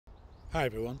Hi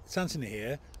everyone, it's Anthony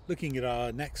here, looking at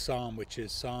our next psalm, which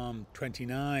is Psalm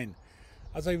 29.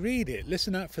 As I read it,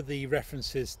 listen out for the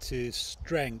references to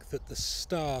strength at the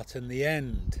start and the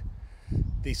end.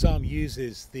 The psalm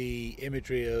uses the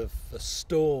imagery of a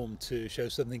storm to show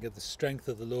something of the strength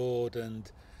of the Lord,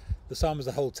 and the psalm as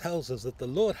a whole tells us that the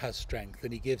Lord has strength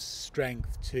and he gives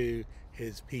strength to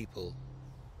his people.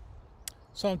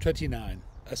 Psalm 29,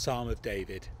 a psalm of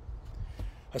David.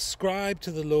 Ascribe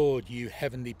to the Lord, you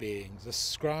heavenly beings.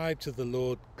 Ascribe to the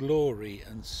Lord glory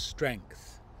and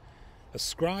strength.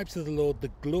 Ascribe to the Lord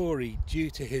the glory due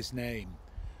to his name.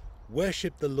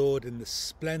 Worship the Lord in the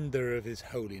splendour of his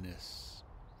holiness.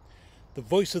 The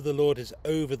voice of the Lord is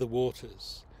over the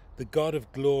waters. The God of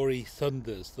glory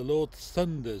thunders. The Lord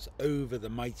thunders over the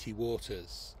mighty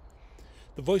waters.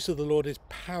 The voice of the Lord is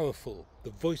powerful. The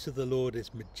voice of the Lord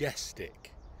is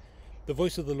majestic. The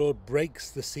voice of the Lord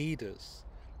breaks the cedars.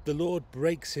 The Lord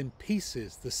breaks in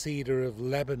pieces the cedar of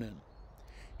Lebanon.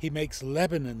 He makes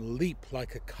Lebanon leap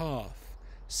like a calf,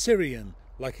 Syrian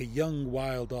like a young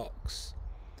wild ox.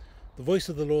 The voice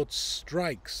of the Lord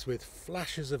strikes with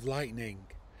flashes of lightning.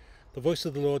 The voice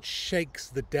of the Lord shakes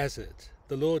the desert.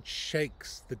 The Lord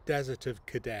shakes the desert of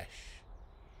Kadesh.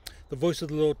 The voice of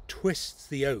the Lord twists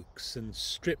the oaks and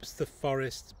strips the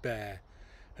forests bare,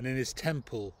 and in his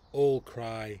temple all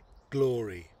cry,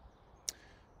 Glory.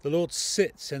 The Lord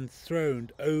sits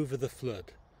enthroned over the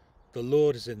flood. The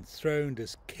Lord is enthroned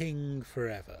as King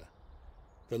forever.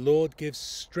 The Lord gives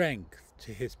strength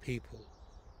to his people.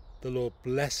 The Lord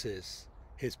blesses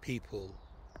his people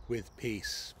with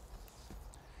peace.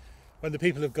 When the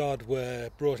people of God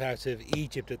were brought out of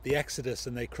Egypt at the Exodus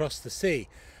and they crossed the sea,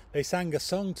 they sang a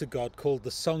song to God called the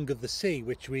Song of the Sea,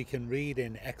 which we can read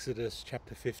in Exodus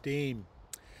chapter 15.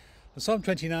 And Psalm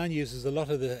 29 uses a lot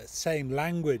of the same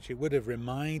language. It would have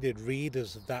reminded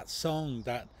readers of that song,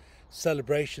 that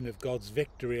celebration of God's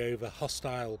victory over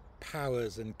hostile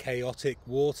powers and chaotic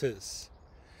waters.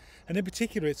 And in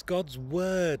particular, it's God's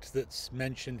word that's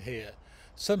mentioned here.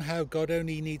 Somehow God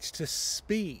only needs to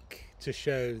speak to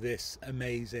show this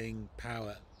amazing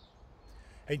power.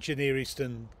 Ancient Near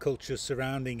Eastern cultures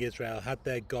surrounding Israel had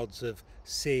their gods of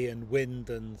sea and wind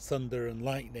and thunder and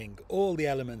lightning, all the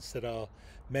elements that are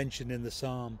mentioned in the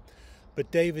psalm.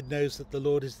 But David knows that the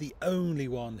Lord is the only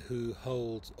one who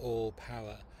holds all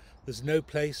power. There's no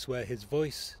place where his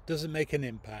voice doesn't make an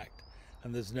impact,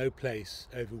 and there's no place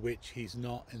over which he's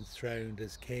not enthroned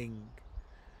as king.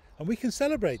 And we can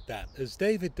celebrate that as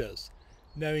David does,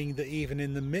 knowing that even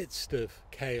in the midst of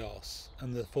chaos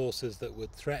and the forces that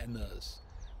would threaten us,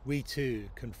 we too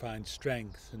can find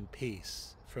strength and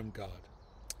peace from God.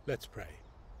 Let's pray.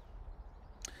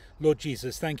 Lord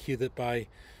Jesus, thank you that by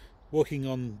walking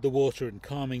on the water and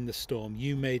calming the storm,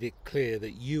 you made it clear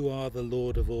that you are the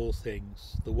Lord of all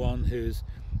things, the one who's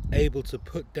able to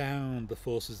put down the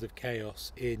forces of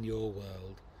chaos in your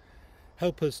world.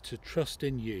 Help us to trust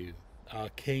in you, our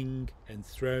King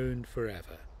enthroned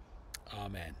forever.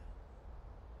 Amen.